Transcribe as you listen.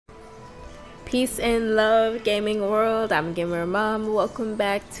Peace and love, gaming world. I'm Gamer Mom. Welcome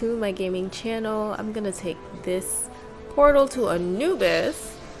back to my gaming channel. I'm gonna take this portal to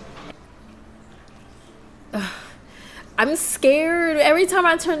Anubis. I'm scared. Every time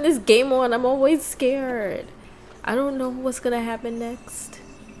I turn this game on, I'm always scared. I don't know what's gonna happen next.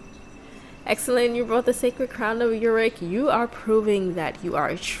 Excellent, you brought the sacred crown of Uruk. You are proving that you are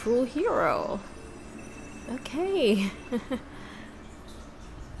a true hero. Okay.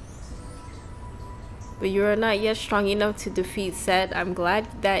 But you are not yet strong enough to defeat Set. I'm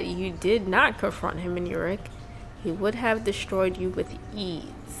glad that you did not confront him in Uruk. He would have destroyed you with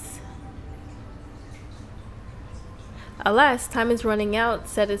ease. Alas, time is running out.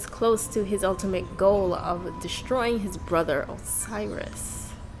 Set is close to his ultimate goal of destroying his brother Osiris.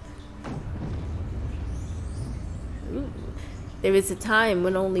 Ooh. There is a time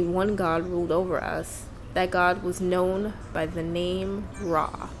when only one god ruled over us. That god was known by the name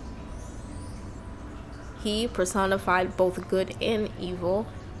Ra. He personified both good and evil,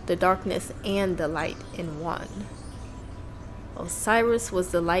 the darkness and the light in one. Osiris was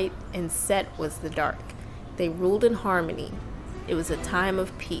the light and Set was the dark. They ruled in harmony. It was a time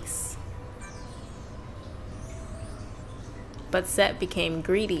of peace. But Set became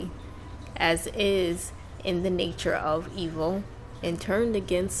greedy, as is in the nature of evil, and turned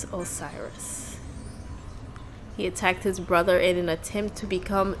against Osiris. He attacked his brother in an attempt to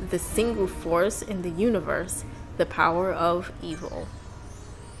become the single force in the universe, the power of evil.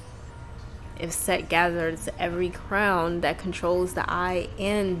 If Set gathers every crown that controls the eye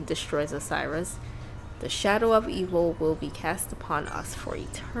and destroys Osiris, the shadow of evil will be cast upon us for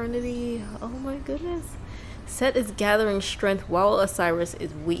eternity. Oh my goodness. Set is gathering strength while Osiris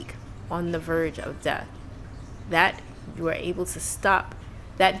is weak, on the verge of death. That you were able to stop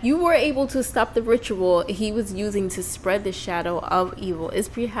the ritual he was using to spread the shadow of evil is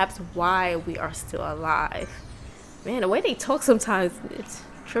perhaps why we are still alive. Man, the way they talk sometimes, it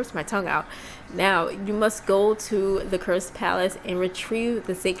trips my tongue out. Now, you must go to the cursed palace and retrieve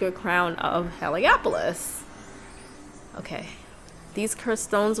the sacred crown of Heliopolis. Okay. These cursed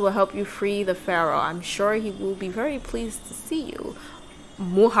stones will help you free the pharaoh. I'm sure he will be very pleased to see you.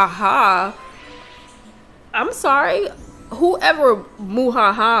 Muhaha. I'm sorry. Whoever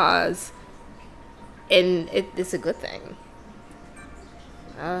muhahas, and it's a good thing.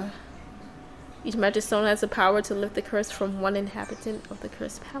 Each magic stone has the power to lift the curse from one inhabitant of the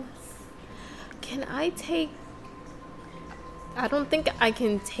cursed palace. Can I take... I don't think I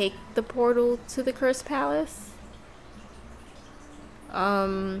can take the portal to the cursed palace.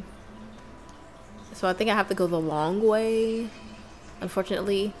 So I think I have to go the long way,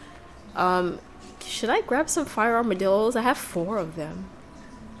 unfortunately. Should I grab some fire armadillos? I have 4 of them.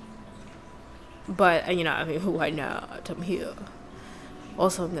 But, you know, I mean, why not? I'm here.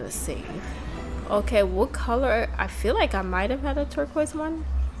 Also, I'm gonna save. Okay, what color? I feel like I might have had a turquoise one.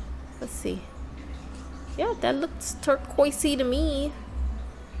 Let's see. Yeah, that looks turquoisey to me.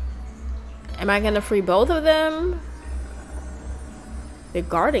 Am I gonna free both of them? They're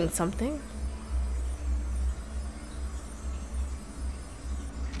guarding something.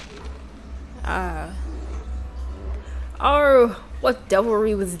 Oh, what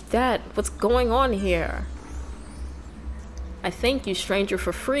devilry was that? What's going on here? I thank you, stranger,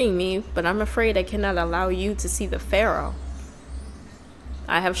 for freeing me, but I'm afraid I cannot allow you to see the pharaoh.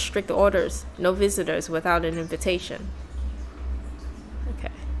 I have strict orders. No visitors without an invitation.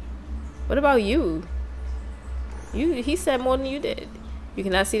 Okay. What about you? He said more than you did. You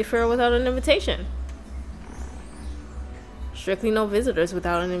cannot see the pharaoh without an invitation. Strictly no visitors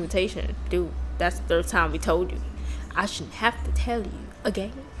without an invitation. Dude, that's the 3rd time we told you. I shouldn't have to tell you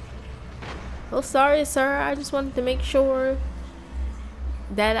again. Well, sorry, sir. I just wanted to make sure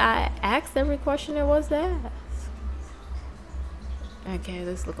that I asked every question there was to ask. Okay,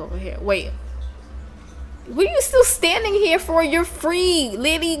 let's look over here. Wait. What are you still standing here for? You're free.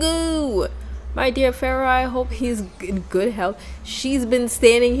 Lady Goo. My dear Pharaoh, I hope he's in good health. She's been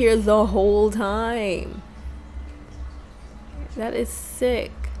standing here the whole time. That is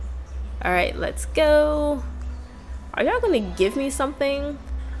sick. Alright, let's go. Are y'all gonna give me something?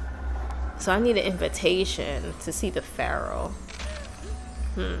 So I need an invitation to see the pharaoh.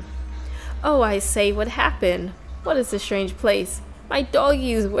 Oh, I say, what happened? What is this strange place? My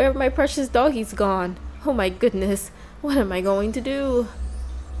doggies, where have my precious doggies gone? Oh my goodness, what am I going to do?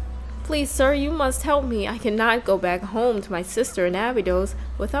 Please, sir, you must help me. I cannot go back home to my sister in Abydos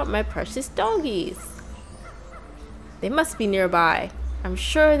without my precious doggies. They must be nearby. I'm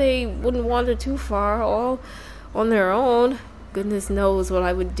sure they wouldn't wander too far all on their own. Goodness knows what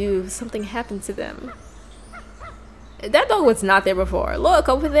I would do if something happened to them. That dog was not there before. Look,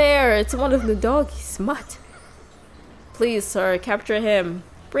 over there. It's one of the doggies. Mutt. Please, sir, capture him.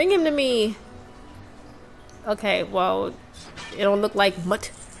 Bring him to me. Okay, well, it don't look like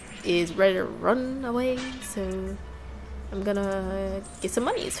Mutt is ready to run away, so I'm gonna get some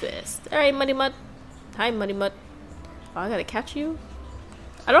monies first. Alright, Muddy Mutt. Hi, Muddy Mutt. Oh, I gotta catch you?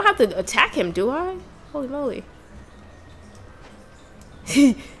 I don't have to attack him, do I? Holy moly.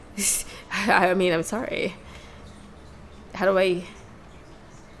 I mean, I'm sorry. How do I...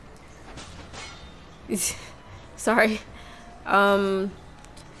 Sorry.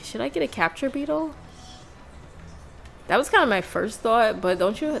 Should I get a capture beetle? That was kind of my first thought, but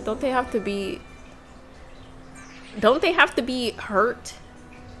don't they have to be... Don't they have to be hurt?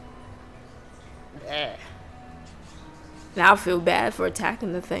 Ugh. Now I feel bad for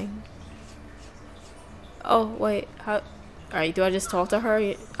attacking the thing. Oh, wait. How... Alright, do I just talk to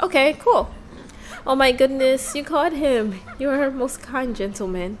her? Okay, cool. Oh my goodness, you caught him. You are a most kind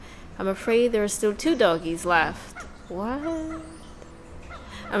gentleman. I'm afraid there are still 2 doggies left. What?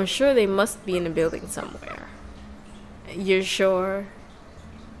 I'm sure they must be in the building somewhere. You're sure?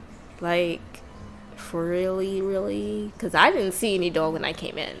 Like, for really? Because I didn't see any dog when I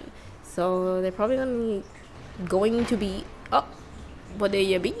came in. So they're probably going to be... Oh, what there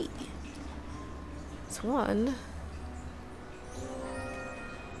you be? It's one.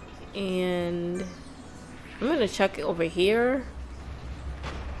 And I'm gonna check over here.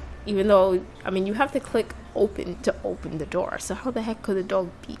 Even though, I mean, you have to click open to open the door. So how the heck could the dog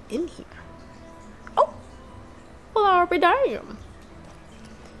be in here? Oh, well, Arbidarium.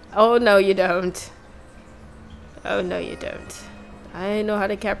 Oh, no, you don't. Oh, no, you don't. I know how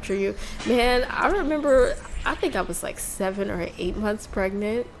to capture you. Man, I remember, I think I was like 7 or 8 months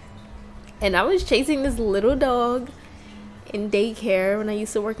pregnant. And I was chasing this little dog in daycare when I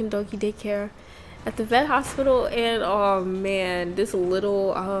used to work in doggy daycare at the vet hospital. And oh man, this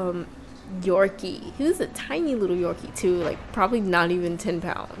little Yorkie, he was a tiny little Yorkie too, like probably not even 10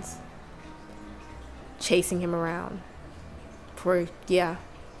 pounds, chasing him around for, yeah,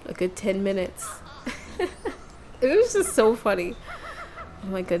 a good 10 minutes. It was just so funny. Oh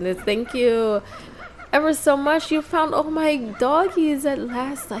my goodness, thank you ever so much. You found all my doggies at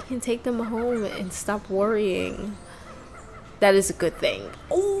last. I can take them home and stop worrying. That is a good thing.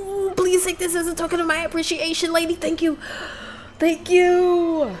 Oh, please take this as a token of my appreciation, lady. Thank you. Thank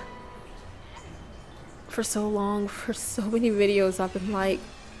you. For so long, for so many videos, I've been like,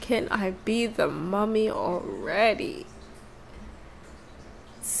 can I be the mummy already?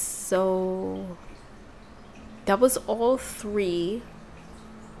 So that was all 3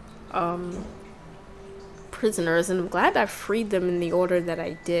 prisoners, and I'm glad I freed them in the order that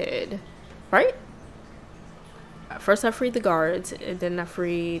I did, right? First I freed the guards, and then I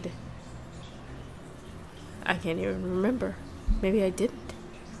freed... I can't even remember. Maybe I didn't.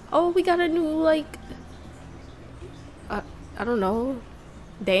 Oh, we got a new, like... I don't know.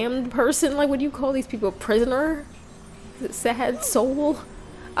 Damned person? Like, what do you call these people? Prisoner? Sad soul?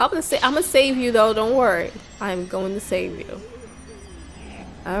 I'm gonna save you, though. Don't worry. I'm going to save you.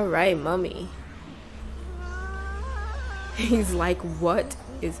 Alright, mummy. He's like, what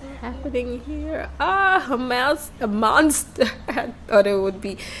is happening here? Ah, a monster. I thought it would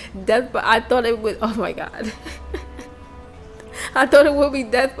be death, but I thought it would, oh my god. I thought it would be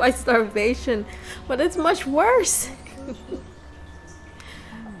death by starvation, but it's much worse.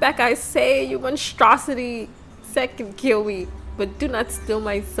 Back I say, you monstrosity, second kill me, but do not steal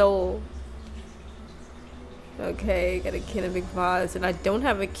my soul. Okay, got a canopic vase, and I don't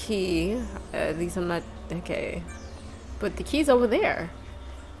have a key. At least I'm not, okay. But the key's over there.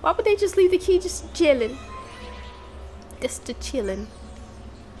 Why would they just leave the key just chilling? Just chilling.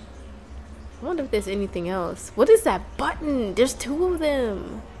 I wonder if there's anything else. What is that button? There's 2 of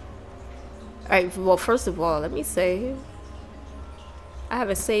them. Alright, well, first of all, let me save. I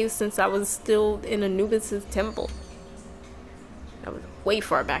haven't saved since I was still in Anubis' temple. I was way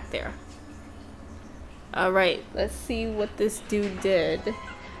far back there. Alright, let's see what this dude did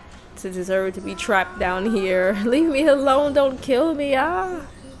to deserve to be trapped down here. Leave me alone, don't kill me. Ah,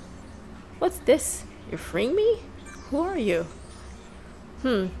 what's this? You're freeing me? Who are you?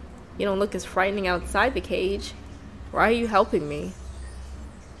 You don't look as frightening outside the cage. Why are you helping me?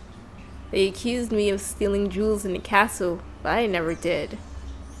 They accused me of stealing jewels in the castle, but I never did.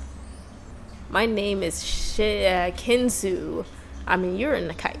 My name is Kinsu. I mean, you're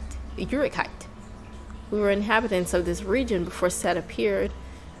a kite. We were inhabitants of this region before Set appeared.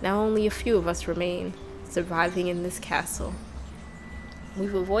 Now only a few of us remain, surviving in this castle.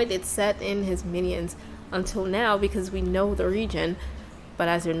 We've avoided Set and his minions until now because we know the region, but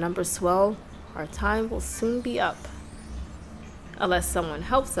as their numbers swell, our time will soon be up. Unless someone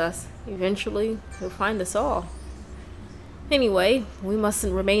helps us, eventually he'll find us all. Anyway, we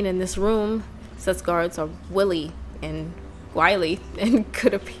mustn't remain in this room. Such guards are wily and wily and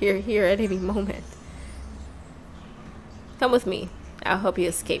could appear here at any moment. Come with me. I'll help you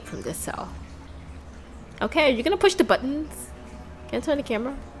escape from this cell. Okay, are you gonna push the buttons? Can I turn the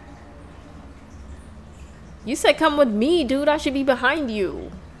camera? You said come with me, dude. I should be behind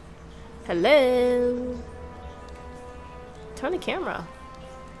you. Hello? Turn the camera.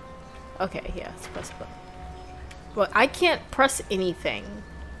 Okay, yeah, let's press the button. Well, I can't press anything.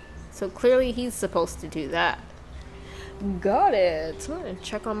 So clearly he's supposed to do that. Got it. So I'm gonna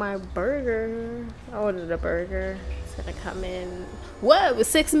check on my burger. I ordered a burger. It's gonna come in. What? It was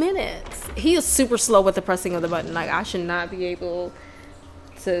 6 minutes. He is super slow with the pressing of the button. Like, I should not be able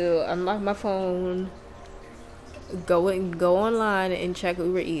to unlock my phone, go online and check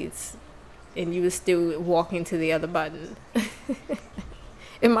Uber Eats, and you were still walking to the other button.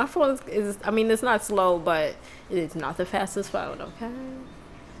 And my phone is, I mean, it's not slow, but it's not the fastest phone, okay?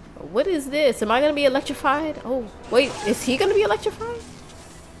 What is this? Am I gonna be electrified? Oh, wait, is he gonna be electrified?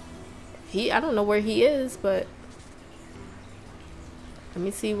 I don't know where he is, but let me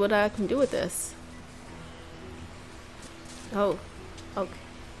see what I can do with this. Oh, okay.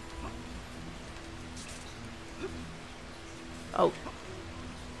 Oh.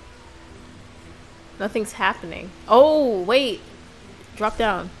 Nothing's happening. Oh, wait. Drop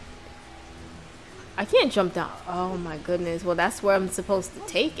down. I can't jump down. Oh my goodness. Well, that's where I'm supposed to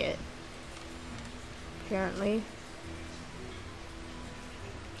take it. Apparently.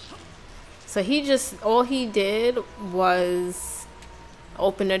 So all he did was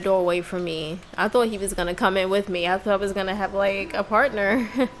open the doorway for me. I thought he was gonna come in with me. I thought I was gonna have like a partner.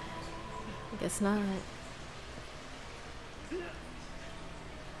 I guess not.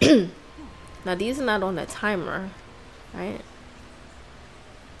 Now these are not on a timer, right?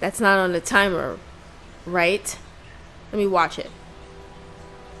 That's not on the timer, right? Let me watch it.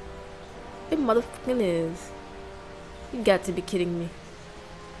 It motherfucking is. You got to be kidding me.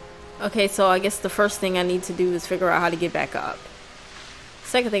 Okay, so I guess the first thing I need to do is figure out how to get back up.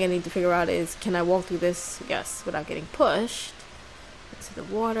 Second thing I need to figure out is, can I walk through this? Yes, without getting pushed into the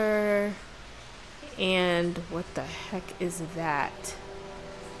water. And what the heck is that?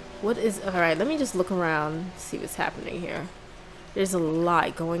 What is, alright, let me just look around, see what's happening here. There's a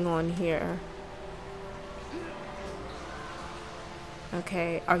lot going on here.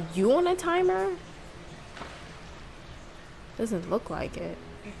 Okay, are you on a timer? Doesn't look like it.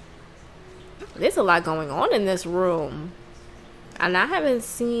 There's a lot going on in this room. And I haven't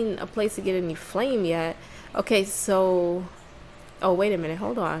seen a place to get any flame yet. Okay, so... Oh, wait a minute,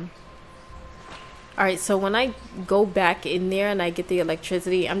 hold on. Alright, so when I go back in there and I get the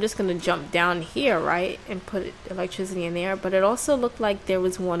electricity, I'm just going to jump down here, right? And put electricity in there. But it also looked like there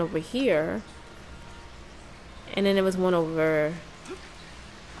was one over here. And then there was one over...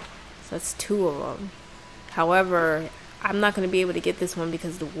 So that's two of them. However, I'm not going to be able to get this one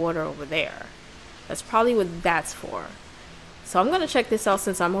because of the water over there. That's probably what that's for. So I'm going to check this out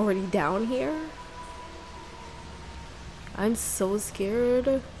since I'm already down here. I'm so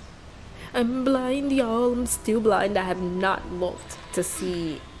scared. I'm blind, y'all. I'm still blind. I have not looked to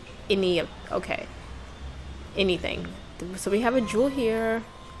see any of... Okay. Anything. So we have a jewel here.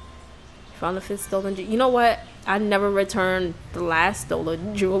 Found the 5th stolen jewel. You know what? I never returned the last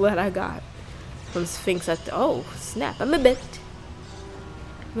stolen jewel that I got from Sphinx at the... Oh, snap. I'm a bet.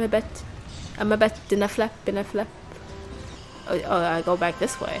 I'm a bet. I'm a bet. In a flap. In a flap. Oh, I go back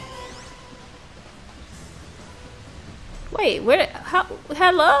this way. Wait, where... How...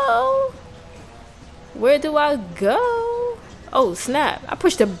 Hello? Where do I go? Oh, snap. I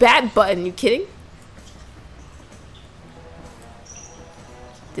pushed the bat button. You kidding?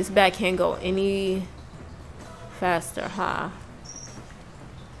 This bat can't go any faster, huh?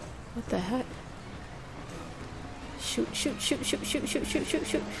 What the heck? Shoot, shoot, shoot, shoot, shoot, shoot, shoot, shoot,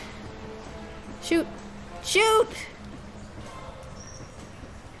 shoot. Shoot. Shoot!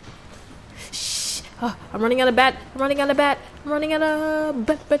 Shh. Oh, I'm running out of bat. I'm running out of bat. I'm running out of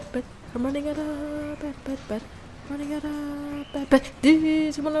bat, bat, bat. I'm running out of bat, bat, bat. I'm running out of bat, bat.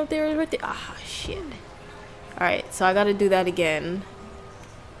 There's one out there, right there. Ah, shit. Alright, so I gotta do that again.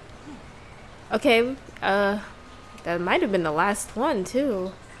 Okay, that might have been the last one,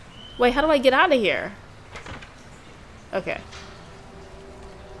 too. Wait, how do I get out of here? Okay.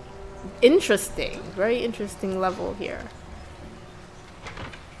 Interesting. Very interesting level here.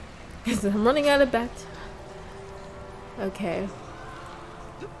 I'm running out of bat. Okay.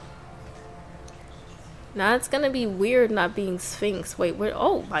 Now it's gonna be weird not being Sphinx. Wait, where?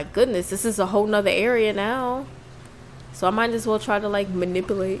 Oh my goodness, this is a whole nother area now. So I might as well try to like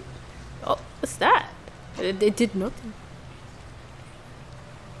manipulate. Oh, what's that? It did nothing.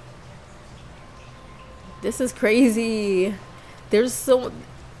 This is crazy. There's so...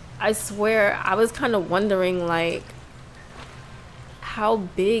 I swear, I was kind of wondering, like, how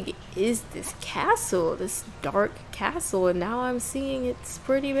big is this castle? This dark castle, and now I'm seeing it's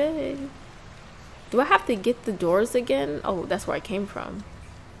pretty big. Do I have to get the doors again? Oh, that's where I came from.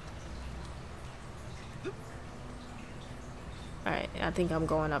 Alright, I think I'm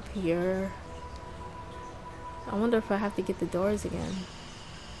going up here. I wonder if I have to get the doors again.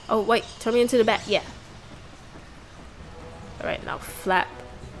 Oh, wait, turn me into the back. Yeah. Alright, now flap.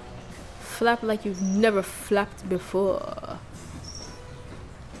 Flap like you've never flapped before.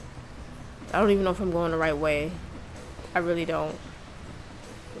 I don't even know if I'm going the right way. I really don't.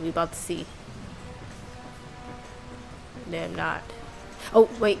 We about to see. No, I'm not. Oh,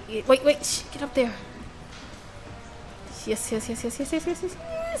 wait. Shh, get up there. Yes.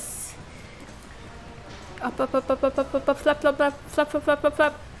 Up,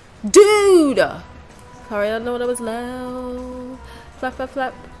 flap. Dude! Sorry, I don't know that was loud.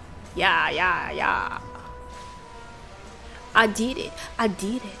 Flap. Yeah. I did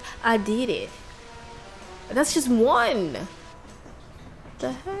it. That's just one. What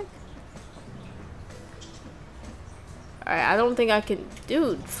the heck? Alright, I don't think I can...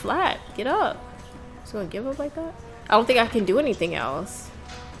 Dude, flat. Get up. Just gonna give up like that? I don't think I can do anything else.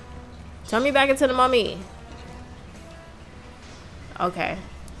 Turn me back into the mummy. Okay.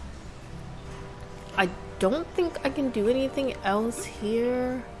 I don't think I can do anything else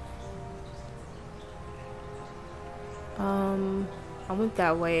here. I went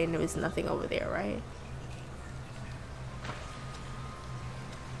that way and there was nothing over there, right?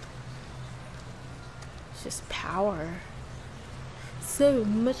 It's just power. So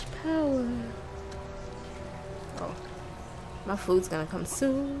much power. Oh, my food's gonna come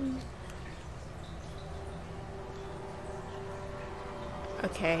soon.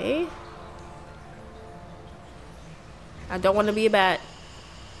 Okay. I don't want to be a bat.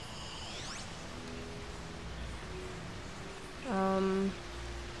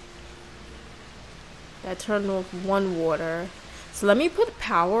 That turned off one water. So let me put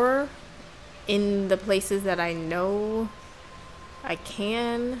power in the places that I know I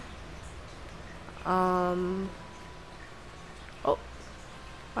can. Oh,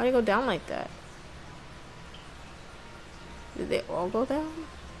 why do you go down like that? Did they all go down?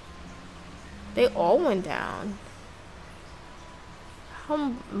 They all went down.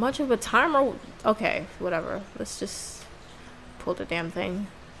 How much of a timer? Okay, whatever. Let's just pull the damn thing.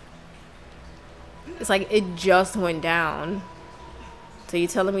 It's like it just went down. So you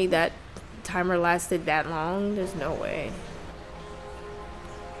telling me that timer lasted that long? There's no way.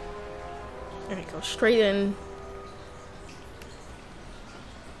 There we go, straight in.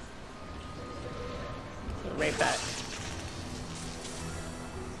 Right back.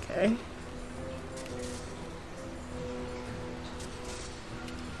 Okay.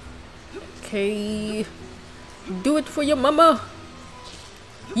 Okay. Do it for your mama.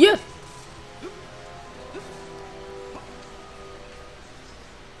 Yeah.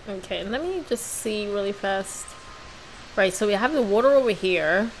 Okay, let me just see really fast. Right, so we have the water over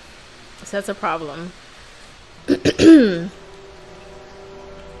here. So that's a problem. Let's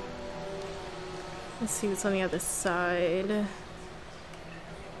see what's on the other side.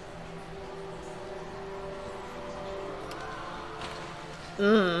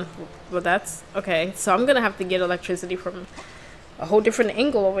 Well, that's okay. So I'm gonna have to get electricity from a whole different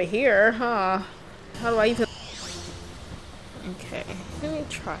angle over here, huh? How do I even... Okay, let me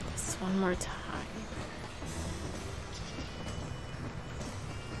try this one more time.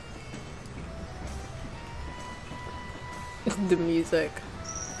 The music.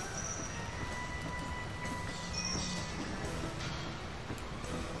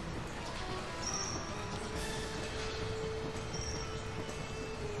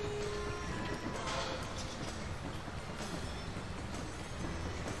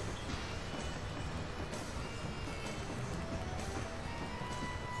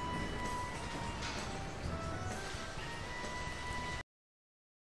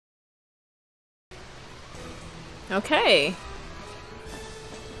 Okay.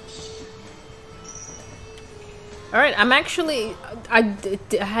 Alright, I'm actually... I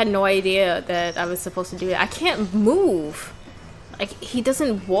had no idea that I was supposed to do it. I can't move. Like, he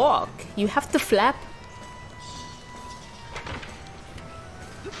doesn't walk. You have to flap.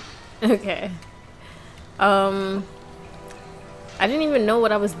 Okay. I didn't even know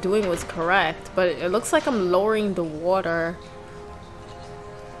what I was doing was correct, but it looks like I'm lowering the water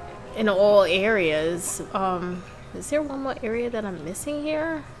in all areas. Is there one more area that I'm missing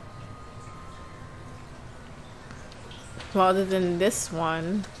here? Well, other than this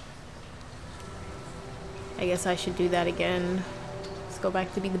one, I guess I should do that again. Let's go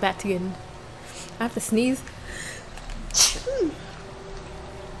back to be the bat again. I have to sneeze.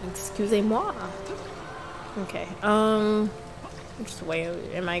 Excusez-moi. Okay, which way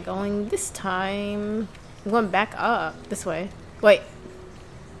am I going this time? I'm going back up this way. Wait.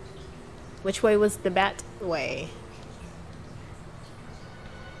 Which way was the bat way?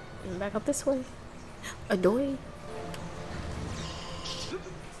 Back up this way. Adoy.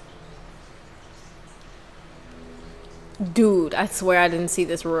 Dude, I swear I didn't see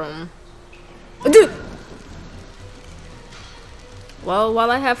this room. Dude! Well, while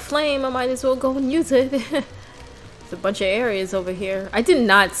I have flame, I might as well go and use it. There's a bunch of areas over here. I did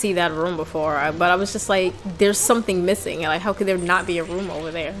not see that room before, but I was just like, there's something missing. Like, how could there not be a room over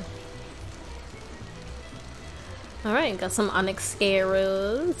there? Alright, got some onyx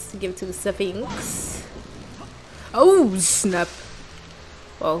scarabs to give to the Sphinx. Oh, snap.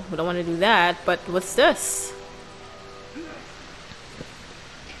 Well, we don't want to do that, but what's this?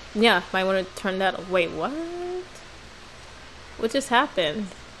 Yeah, might want to turn that. Wait, what? What just happened?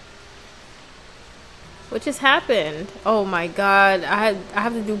 What just happened? Oh my god, I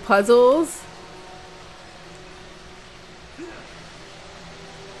have to do puzzles?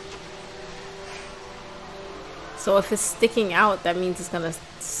 So if it's sticking out, that means it's gonna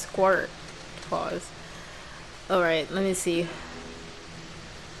squirt. Pause. Alright, let me see.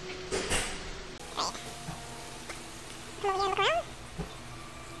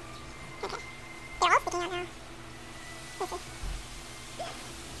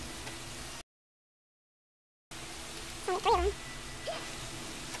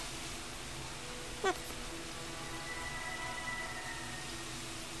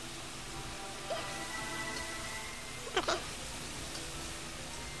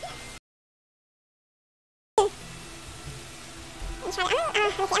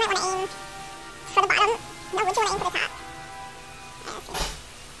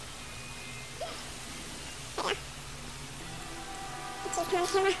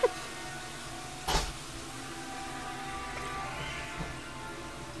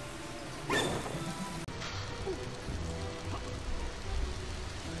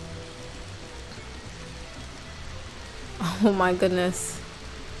 Oh my goodness.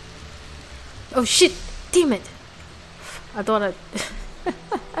 Oh shit! Damn it! I thought I...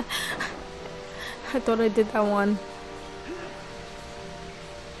 I thought I did that one.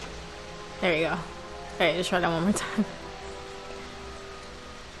 There you go. Alright, let's try that one more time.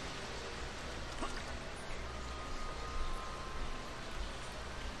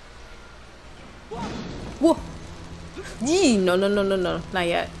 Whoa! Yee! No, no, no, no, no. Not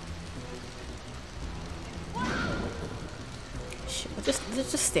yet.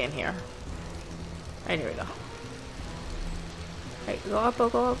 Just stand here. Alright, here we go. Alright, go up, go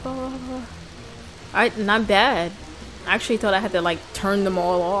up, go up. Alright, not bad. I actually thought I had to like turn them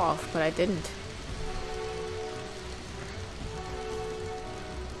all off, but I didn't.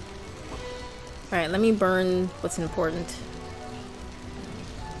 Alright, let me burn what's important.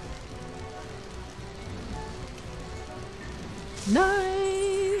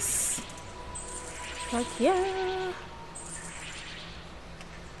 Nice! Like, yeah!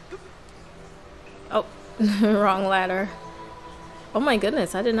 Oh, wrong ladder. Oh my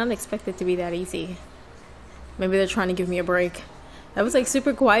goodness, I did not expect it to be that easy. Maybe they're trying to give me a break. That was like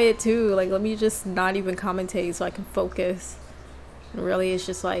super quiet too. Like, let me just not even commentate so I can focus. And really, it's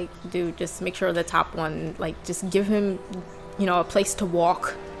just like, dude, just make sure the top one, like, just give him, you know, a place to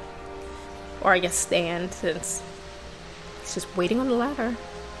walk. Or I guess stand, since he's just waiting on the ladder.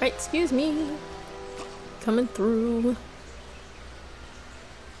 Right, excuse me. Coming through.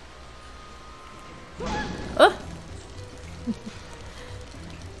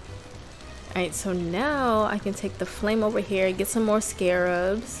 Alright, so now I can take the flame over here, get some more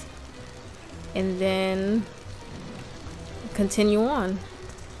scarabs, and then continue on.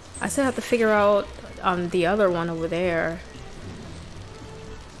 I still have to figure out the other one over there.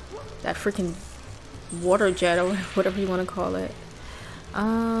 That freaking water jet or whatever you want to call it.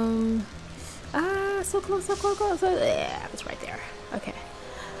 So close, so close, close. Yeah, it's right there. Okay.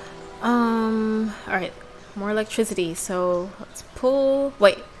 Alright. More electricity. So let's pull.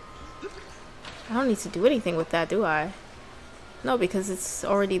 Wait. I don't need to do anything with that, do I? No, because it's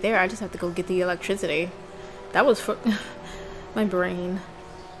already there. I just have to go get the electricity. That was for my brain.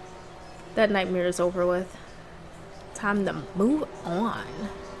 That nightmare is over with. Time to move on.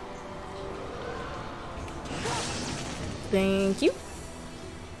 Thank you.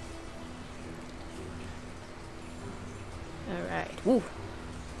 Ooh.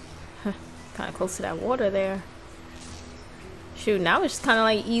 Kind of close to that water there. Shoot, now it's just kind of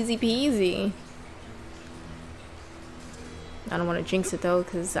like easy peasy. I don't want to jinx it though,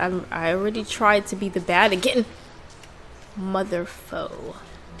 because I already tried to be the bad again. Mother foe.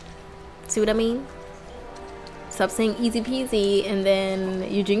 See what I mean? Stop saying easy peasy and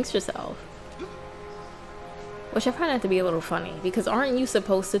then you jinx yourself. Which I find that to be a little funny, because aren't you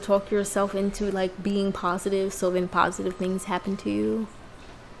supposed to talk yourself into like being positive so then positive things happen to you?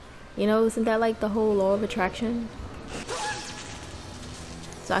 You know, isn't that like the whole law of attraction?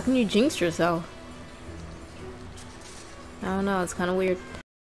 So how can you jinx yourself? I don't know, it's kind of weird.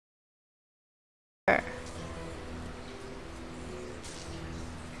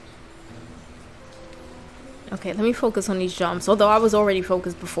 Okay, let me focus on these jumps, although I was already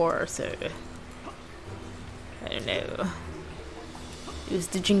focused before, so I don't know. Use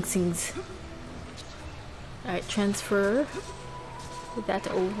the jinxings. Alright, transfer that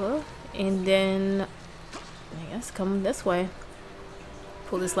over, and then I guess come this way.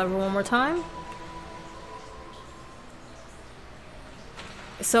 Pull this lever one more time.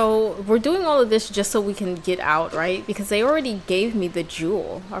 So we're doing all of this just so we can get out, right? Because they already gave me the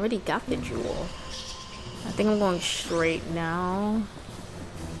jewel. I already got the jewel. I think I'm going straight now.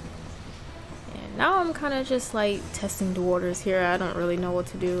 And now I'm kind of just like testing the waters here. I don't really know what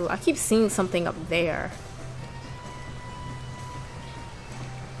to do. I keep seeing something up there.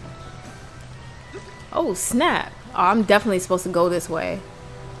 Oh, snap. Oh, I'm definitely supposed to go this way.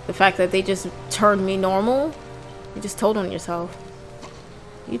 The fact that they just turned me normal. You just told on yourself.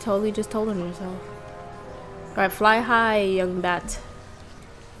 You totally just told on yourself. Alright, fly high, young bat.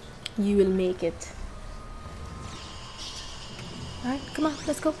 You will make it. Alright, come on,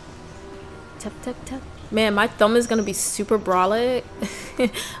 let's go. Tap, tap, tap. Man, my thumb is gonna be super brolic.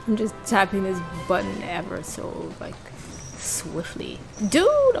 I'm just tapping this button ever so, like, swiftly.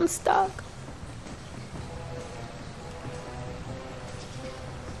 Dude, I'm stuck.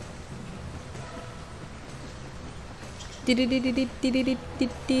 Oh,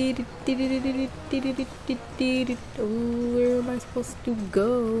 where am I supposed to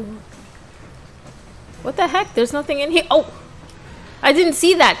go? What the heck? There's nothing in here. Oh! I didn't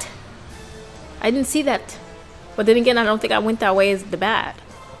see that! I didn't see that. But then again, I don't think I went that way as the bad.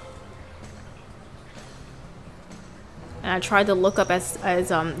 And I tried to look up as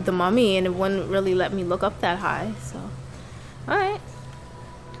the mummy, and it wouldn't really let me look up that high, so. Alright.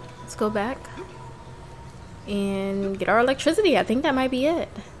 Let's go back and get our electricity. I think that might be it.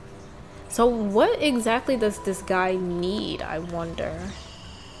 So what exactly does this guy need, I wonder?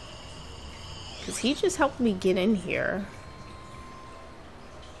 Because he just helped me get in here.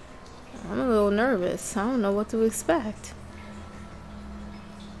 I'm a little nervous. I don't know what to expect.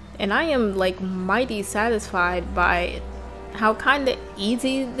 And I am like mighty satisfied by how kind of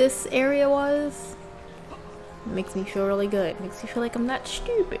easy this area was. It makes me feel really good. It makes me feel like I'm not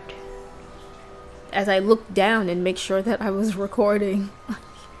stupid. As I look down and make sure that I was recording.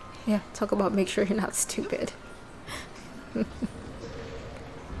 Yeah, talk about make sure you're not stupid.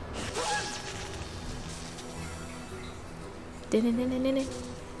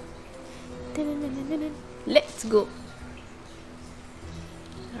 Let's go.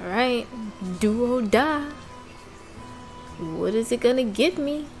 Alright, do or die. What is it gonna get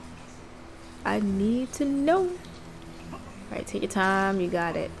me? I need to know. Alright, take your time, you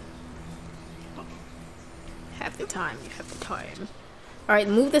got it. Have the time, you have the time. Alright,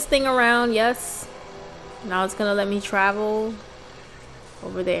 move this thing around, yes. Now it's gonna let me travel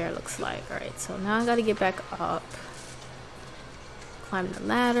over there, looks like. Alright, so now I gotta get back up. Climb the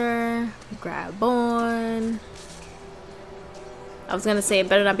ladder, grab on. I was gonna say it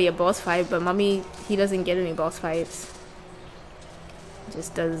better not be a boss fight, but Mummy, he doesn't get any boss fights. He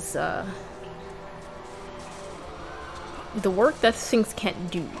just does the work that Sphinx can't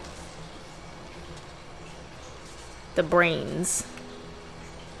do. The brains.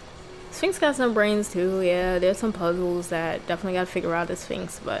 Sphinx got some brains too, yeah. There's some puzzles that definitely gotta figure out as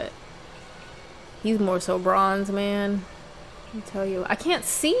Sphinx, but he's more so bronze, man. Let me tell you. I can't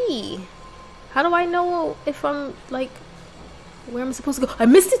see. How do I know if I'm like where am I supposed to go? I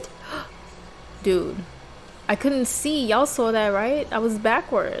missed it! Dude. I couldn't see. Y'all saw that, right? I was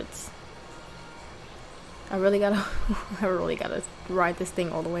backwards. I really gotta ride this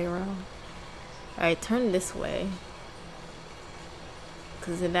thing all the way around. Alright, turn this way.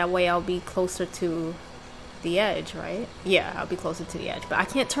 Because in that way I'll be closer to the edge, right? Yeah, I'll be closer to the edge. But I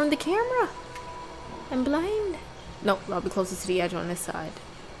can't turn the camera. I'm blind. Nope, I'll be closer to the edge on this side.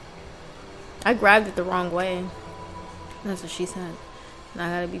 I grabbed it the wrong way. That's what she said. Now I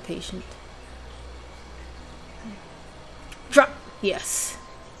gotta be patient. Drop! Yes.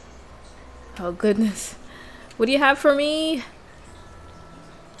 Oh goodness. What do you have for me?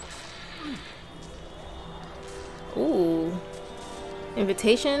 Ooh.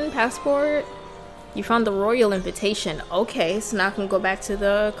 Invitation, passport. You found the royal invitation. Okay, so now I can go back to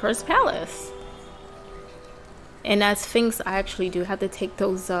the cursed palace. And as Sphinx, I actually do have to take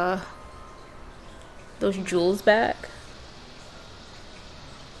those jewels back.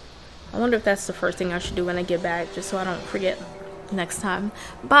 I wonder if that's the first thing I should do when I get back, just so I don't forget next time.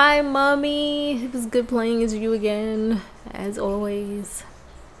 Bye, mommy. It was good playing as you again, as always.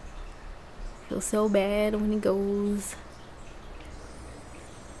 Feel so bad when he goes.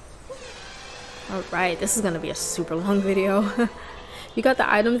 Alright, this is gonna be a super long video. You got the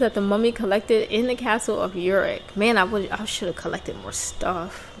items that the mummy collected in the castle of Uruk. Man, I should have collected more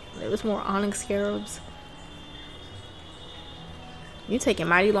stuff. There was more onyx scarabs. You taking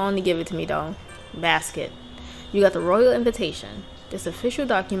mighty long to give it to me though. Basket. You got the royal invitation. This official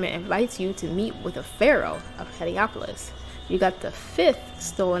document invites you to meet with the pharaoh of Heliopolis. You got the 5th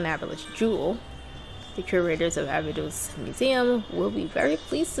stolen amethyst jewel. The curators of Abydos Museum will be very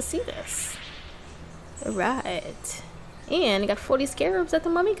pleased to see this. Alright. And I got 40 scarabs that the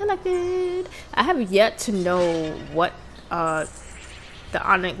mummy collected. I have yet to know what the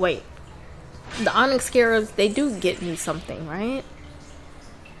onyx scarabs, they do get me something, right?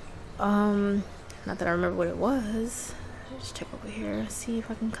 Not that I remember what it was. Let's check over here, see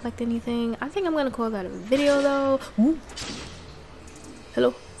if I can collect anything. I think I'm gonna call that a video though. Ooh.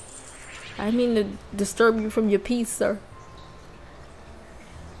 Hello. I didn't mean to disturb you from your peace, sir.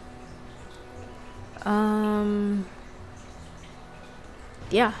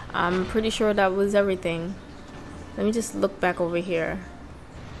 Yeah, I'm pretty sure that was everything. Let me just look back over here.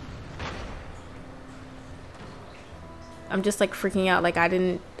 I'm just like freaking out, like I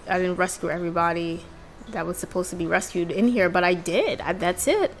didn't rescue everybody that was supposed to be rescued in here, but I did. That's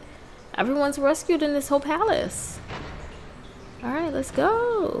it. Everyone's rescued in this whole palace. All right, let's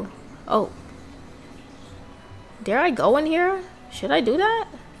go. Oh, dare I go in here? Should I do that?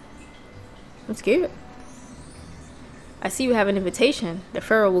 I'm scared. I see you have an invitation. The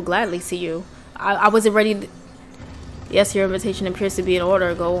pharaoh will gladly see you. I wasn't ready. Yes, your invitation appears to be in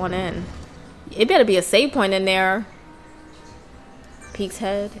order. Go on in. It better be a save point in there. Peek's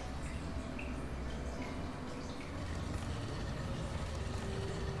head.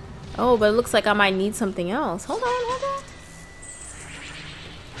 Oh, but it looks like I might need something else. Hold on.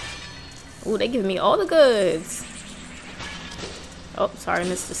 Oh, they give me all the goods. Oh, sorry,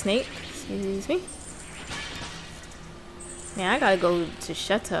 Mr. Snake. Excuse me. Man, I gotta go to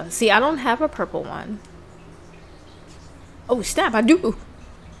Shetta. See, I don't have a purple one. Oh, snap, I do.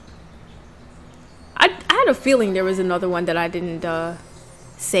 I had a feeling there was another one that I didn't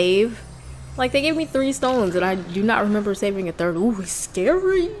save. Like, they gave me 3 stones and I do not remember saving a 3rd. Ooh, it's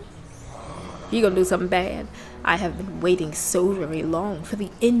scary. You gonna do something bad. I have been waiting so very long for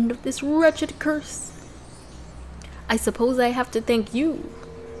the end of this wretched curse. I suppose I have to thank you.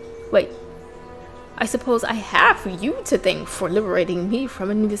 Wait. I suppose I have you to thank for liberating me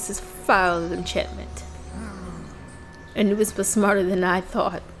from Anubis' foul enchantment. Anubis was smarter than I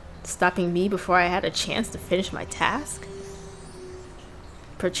thought, stopping me before I had a chance to finish my task.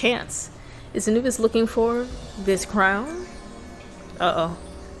 Perchance, is Anubis looking for this crown? Uh-oh.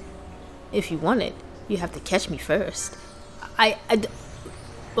 If you want it, you have to catch me first.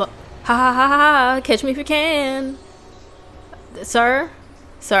 Well, ha, catch me if you can. Sir?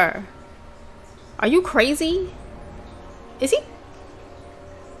 Are you crazy? Is he?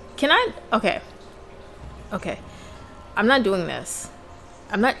 Can I? Okay. I'm not doing this.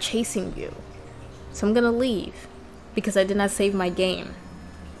 I'm not chasing you. So I'm gonna leave because I did not save my game.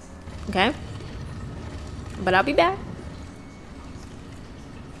 Okay? But I'll be back.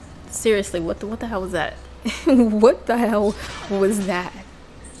 Seriously, what the hell was that? What the hell was that?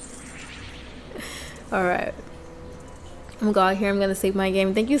 Alright. I'm gonna go out here. I'm gonna save my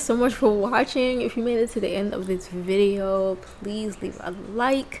game. Thank you so much for watching. If you made it to the end of this video, please leave a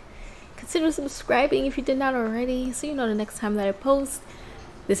like. Consider subscribing if you did not already, so you know the next time that I post.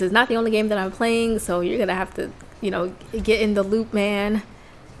 This is not the only game that I'm playing, so you're gonna have to, you know, get in the loop, man.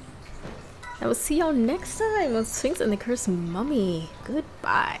 I will see y'all next time on Sphinx and the Cursed Mummy.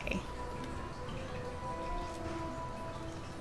 Goodbye.